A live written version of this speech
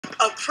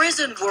A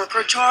prison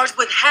worker charged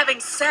with having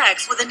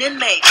sex with an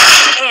inmate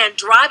and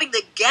driving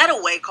the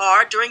getaway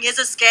car during his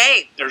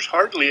escape. There's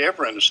hardly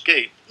ever an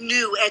escape.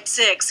 New at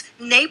 6,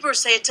 neighbors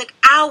say it took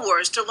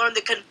hours to learn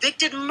the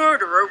convicted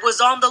murderer was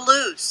on the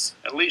loose.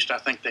 At least I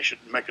think they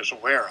should make us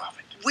aware of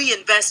it. We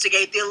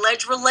investigate the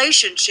alleged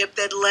relationship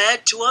that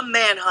led to a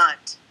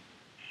manhunt.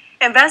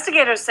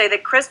 Investigators say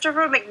that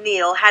Christopher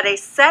McNeil had a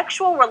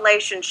sexual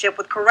relationship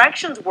with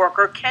corrections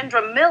worker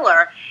Kendra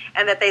Miller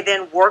and that they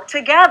then worked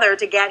together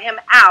to get him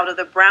out of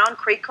the Brown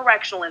Creek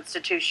Correctional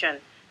Institution.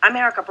 I'm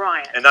Erica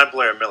Bryant. And I'm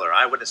Blair Miller.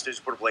 Eyewitness News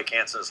reporter Blake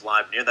Hansen is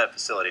live near that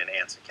facility in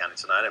Anson County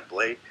tonight. And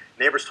Blake,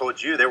 neighbors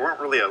told you they weren't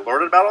really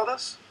alerted about all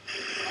this?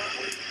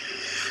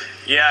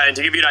 Yeah, and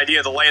to give you an idea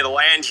of the lay of the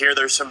land here,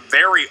 there's some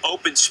very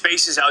open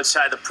spaces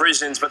outside the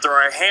prisons, but there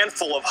are a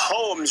handful of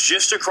homes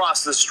just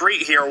across the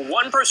street here.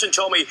 One person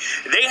told me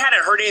they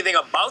hadn't heard anything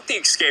about the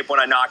escape when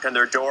I knocked on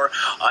their door.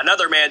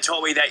 Another man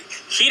told me that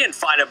he didn't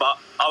find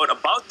out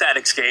about that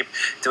escape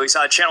until he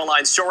saw a Channel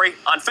 9 story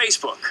on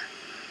Facebook.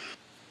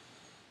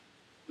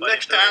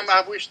 Next time,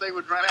 I wish they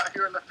would run out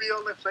here in the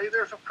field and say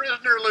there's a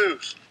prisoner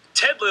loose.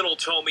 Ted Little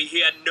told me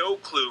he had no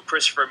clue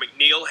Christopher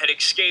McNeil had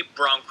escaped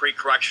Brown Creek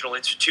Correctional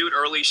Institute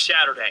early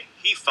Saturday.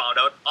 He found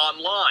out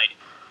online,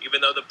 even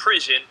though the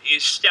prison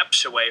is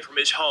steps away from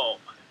his home.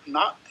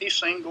 Not a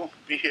single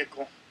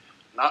vehicle,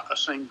 not a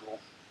single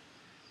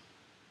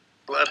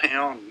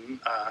bloodhound,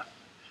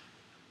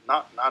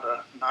 not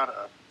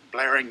a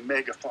blaring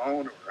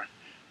megaphone or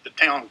the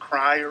town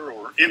crier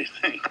or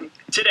anything.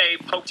 Today,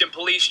 Polkton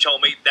police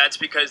told me that's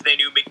because they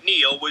knew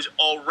McNeil was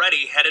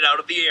already headed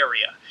out of the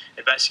area.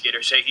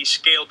 Investigators say he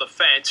scaled the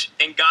fence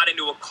and got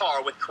into a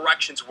car with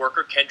corrections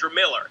worker Kendra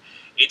Miller.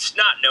 It's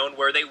not known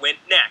where they went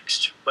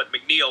next, but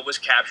McNeil was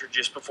captured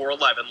just before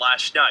 11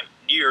 last night,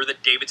 near the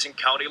Davidson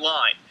County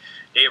line.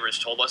 Neighbors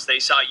told us they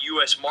saw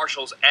U.S.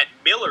 Marshals at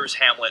Miller's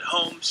Hamlet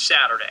home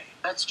Saturday.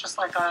 That's just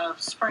like a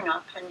spring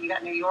up, and you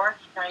got New York,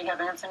 now you have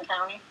Anson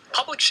County.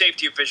 Public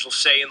safety officials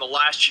say in the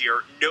last year,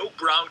 no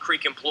Brown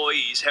Creek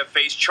employees have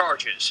faced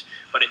charges.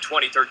 But in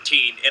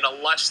 2013, in a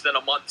less than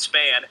a month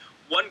span,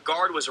 one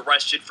guard was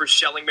arrested for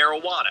selling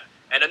marijuana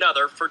and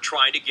another for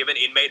trying to give an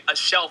inmate a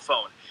cell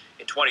phone.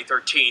 In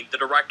 2013, the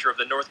director of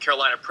the North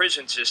Carolina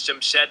prison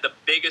system said the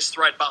biggest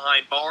threat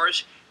behind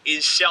bars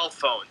is cell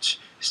phones.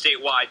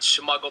 Statewide,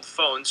 smuggled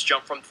phones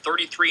jumped from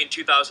 33 in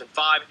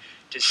 2005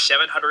 to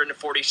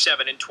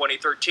 747 in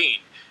 2013.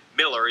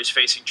 Miller is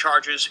facing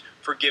charges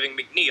for giving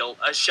McNeil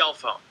a cell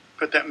phone.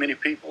 Put that many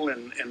people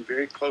in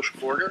very close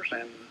quarters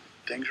and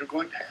things are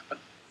going to happen.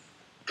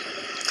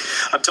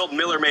 I'm told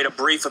Miller made a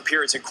brief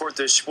appearance in court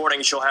this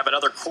morning. She'll have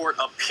another court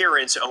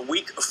appearance a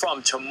week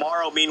from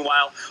tomorrow.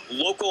 Meanwhile,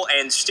 local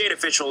and state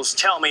officials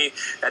tell me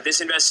that this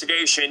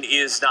investigation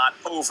is not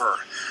over.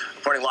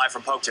 Reporting live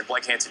from Polkton,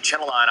 Blake Hansen,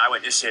 Channel 9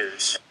 Eyewitness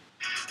News.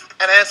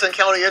 An Anson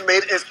County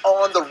inmate is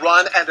on the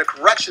run and a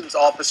corrections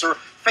officer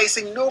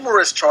facing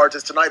numerous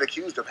charges tonight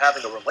accused of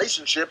having a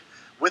relationship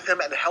with him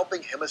and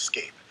helping him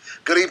escape.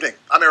 Good evening.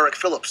 I'm Eric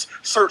Phillips.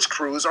 Search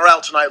crews are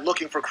out tonight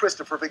looking for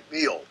Christopher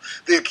McNeil.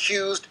 The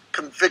accused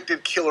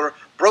convicted killer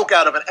broke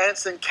out of an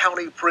Anson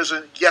County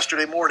prison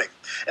yesterday morning.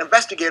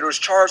 Investigators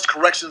charged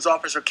corrections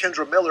officer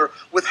Kendra Miller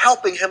with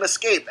helping him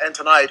escape, and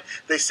tonight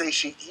they say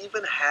she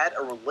even had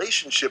a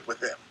relationship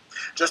with him.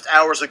 Just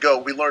hours ago,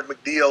 we learned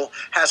McNeil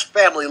has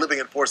family living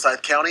in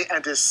Forsyth County,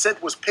 and his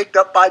scent was picked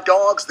up by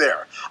dogs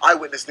there.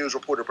 Eyewitness News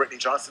reporter Brittany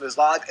Johnson is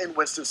live in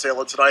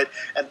Winston-Salem tonight,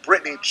 and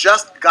Brittany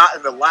just got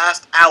in the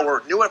last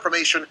hour new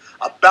information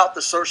about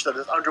the search that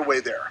is underway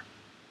there.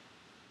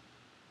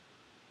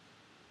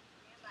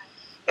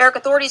 Eric,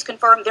 authorities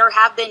confirmed there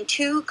have been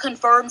 2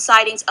 confirmed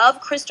sightings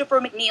of Christopher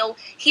McNeil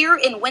here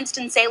in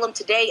Winston-Salem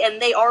today, and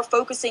they are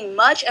focusing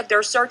much of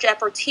their search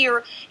efforts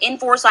here in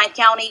Forsyth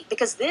County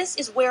because this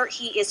is where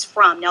he is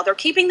from. Now, they're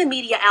keeping the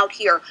media out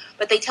here,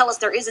 but they tell us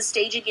there is a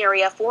staging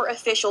area for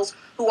officials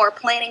who are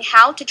planning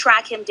how to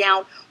track him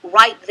down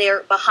right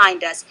there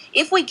behind us.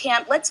 If we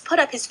can, let's put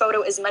up his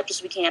photo as much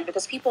as we can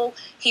because people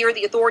here,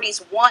 the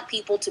authorities, want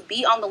people to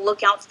be on the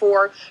lookout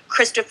for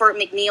Christopher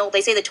McNeil.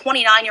 They say the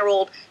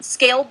 29-year-old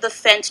scaled the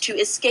fence to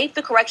escape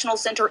the correctional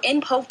center in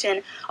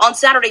Polkton on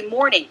Saturday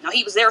morning. Now,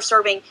 he was there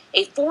serving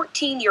a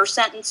 14-year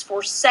sentence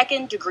for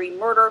second-degree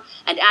murder.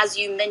 And as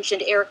you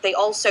mentioned, Eric, they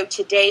also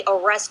today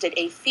arrested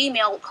a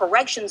female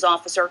corrections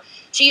officer.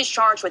 She is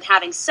charged with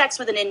having sex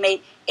with an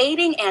inmate,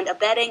 aiding and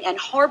abetting, and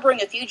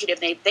harboring a fugitive.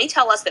 They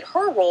tell us that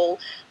her role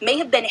may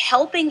have been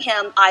helping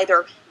him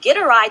either get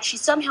a ride. She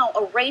somehow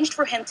arranged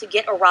for him to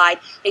get a ride.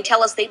 They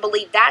tell us they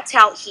believe that's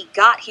how he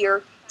got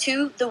here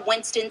to the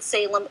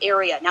Winston-Salem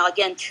area. Now,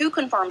 again, 2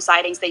 confirmed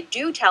sightings. They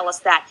do tell us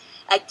that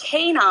a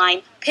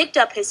canine picked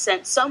up his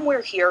scent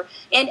somewhere here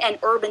in an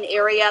urban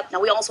area. Now,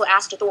 we also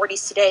asked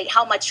authorities today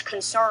how much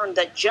concern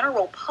the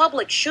general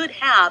public should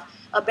have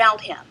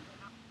about him.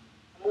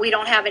 We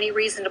don't have any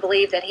reason to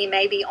believe that he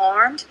may be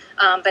armed,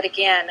 but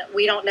again,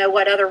 we don't know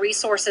what other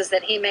resources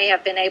that he may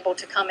have been able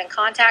to come in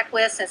contact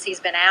with since he's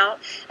been out,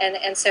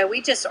 and so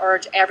we just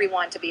urge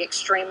everyone to be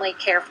extremely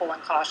careful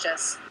and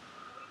cautious.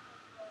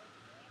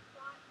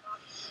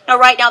 Now,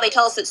 right now, they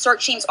tell us that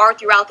search teams are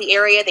throughout the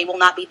area. They will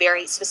not be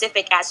very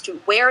specific as to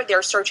where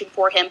they're searching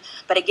for him.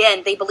 But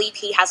again, they believe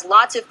he has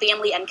lots of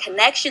family and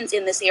connections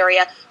in this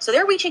area, so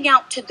they're reaching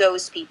out to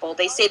those people.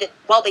 They say that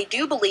while they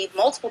do believe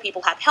multiple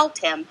people have helped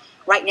him,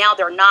 right now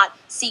they're not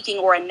seeking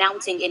or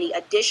announcing any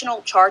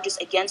additional charges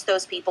against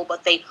those people,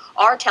 but they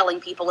are telling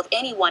people if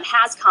anyone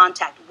has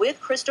contact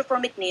with Christopher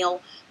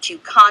McNeil to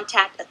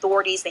contact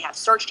authorities. They have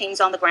search teams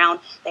on the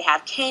ground, they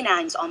have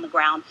canines on the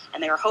ground,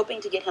 and they are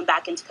hoping to get him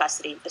back into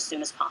custody as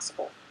soon as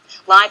possible.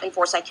 Live in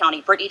Forsyth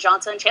County, Brittany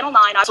Johnson, Channel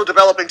 9. Also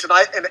developing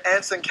tonight, an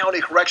Anson County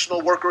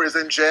correctional worker is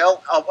in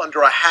jail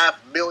under a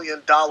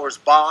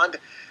 $500,000 bond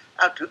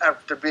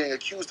after being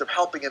accused of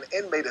helping an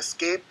inmate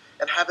escape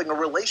and having a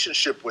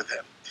relationship with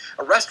him.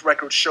 Arrest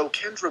records show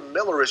Kendra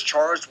Miller is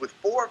charged with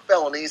 4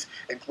 felonies,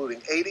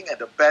 including aiding and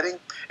abetting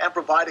and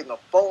providing a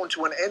phone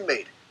to an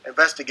inmate.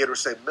 Investigators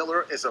say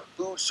Miller is a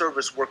food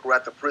service worker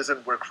at the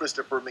prison where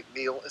Christopher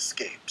McNeil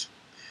escaped.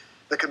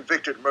 The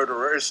convicted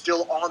murderer is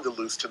still on the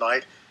loose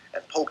tonight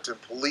and Polkton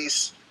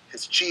police.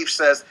 His chief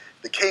says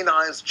the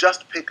canines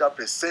just pick up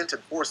his scent in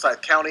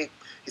Forsyth County.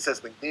 He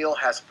says McNeil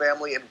has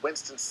family in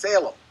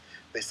Winston-Salem.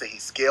 They say he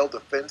scaled the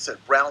fence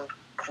at Brown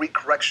Creek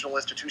Correctional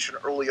Institution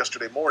early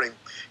yesterday morning.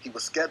 He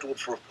was scheduled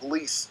for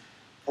release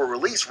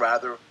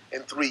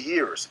in 3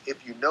 years.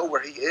 If you know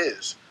where he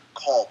is,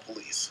 call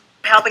police.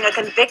 Helping a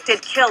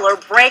convicted killer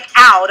break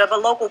out of a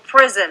local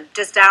prison.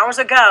 Just hours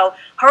ago,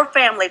 her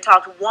family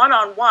talked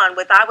one-on-one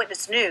with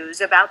Eyewitness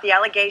News about the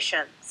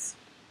allegations.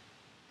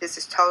 This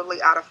is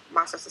totally out of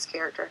my sister's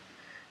character.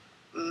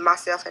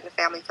 Myself and the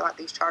family feel like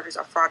these charges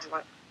are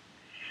fraudulent.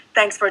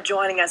 Thanks for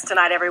joining us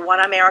tonight, everyone.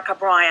 I'm Erica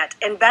Bryant.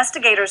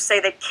 Investigators say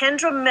that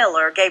Kendra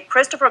Miller gave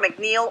Christopher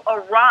McNeil a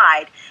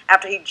ride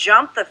after he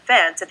jumped the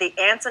fence at the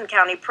Anson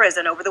County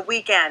Prison over the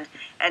weekend.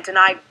 And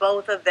tonight,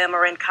 both of them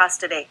are in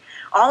custody.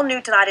 All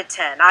new tonight at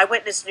 10.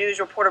 Eyewitness News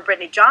reporter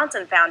Brittany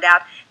Johnson found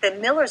out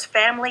that Miller's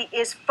family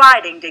is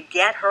fighting to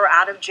get her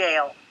out of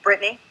jail.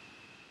 Brittany?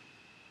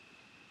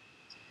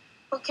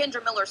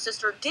 Kendra Miller's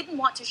sister didn't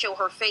want to show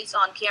her face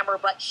on camera,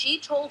 but she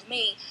told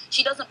me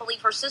she doesn't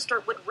believe her sister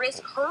would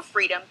risk her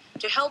freedom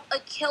to help a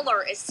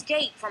killer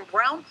escape from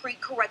Brown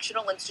Creek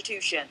Correctional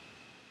Institution.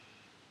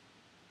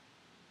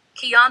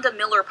 Keonda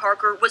Miller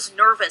Parker was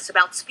nervous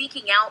about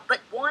speaking out,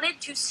 but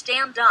wanted to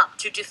stand up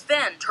to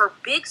defend her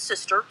big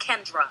sister,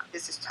 Kendra.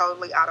 This is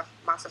totally out of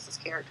my sister's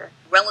character.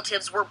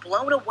 Relatives were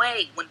blown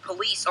away when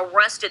police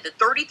arrested the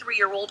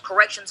 33-year-old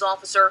corrections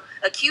officer,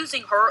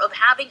 accusing her of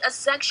having a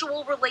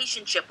sexual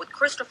relationship with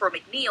Christopher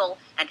McNeil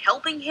and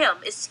helping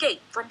him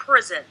escape from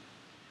prison.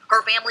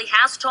 Her family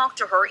has talked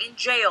to her in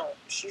jail.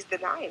 She's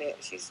denying it.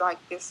 She's like,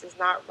 this is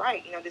not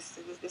right.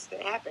 This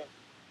didn't happen.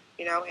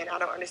 And I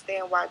don't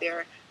understand why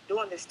they're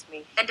doing this to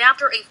me. And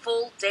after a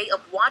full day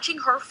of watching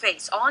her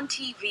face on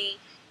TV,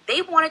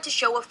 they wanted to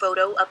show a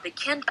photo of the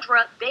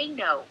Kendra they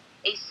know,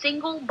 a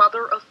single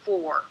mother of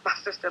 4. My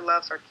sister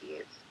loves her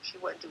kids. She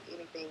wouldn't do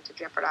anything to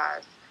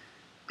jeopardize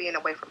being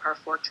away from her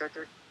 4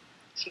 children.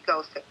 She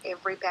goes to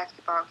every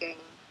basketball game.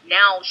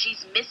 Now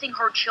she's missing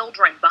her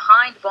children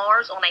behind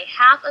bars on a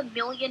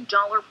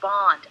 $500,000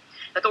 bond.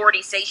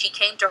 Authorities say she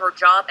came to her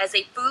job as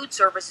a food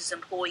services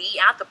employee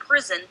at the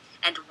prison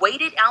and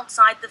waited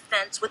outside the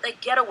fence with a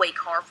getaway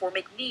car for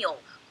McNeil,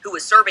 who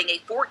is serving a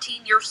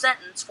 14-year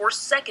sentence for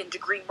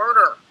second-degree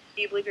murder.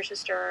 Do you believe your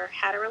sister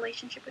had a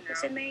relationship with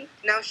this inmate?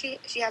 No, she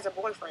has a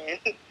boyfriend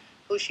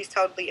who she's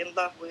totally in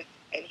love with,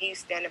 and he's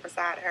standing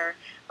beside her,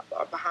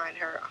 behind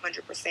her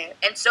 100%.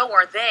 And so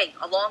are they,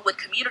 along with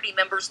community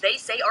members they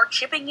say are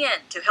chipping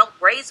in to help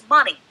raise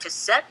money to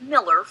set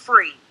Miller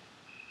free.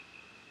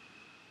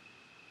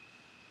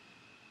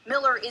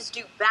 Miller is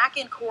due back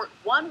in court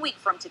 1 week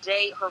from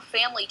today. Her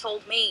family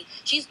told me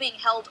she's being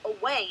held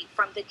away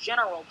from the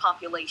general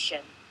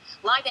population.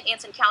 Live in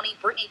Anson County,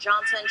 Brittany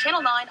Johnson,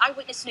 Channel 9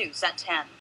 Eyewitness News at 10.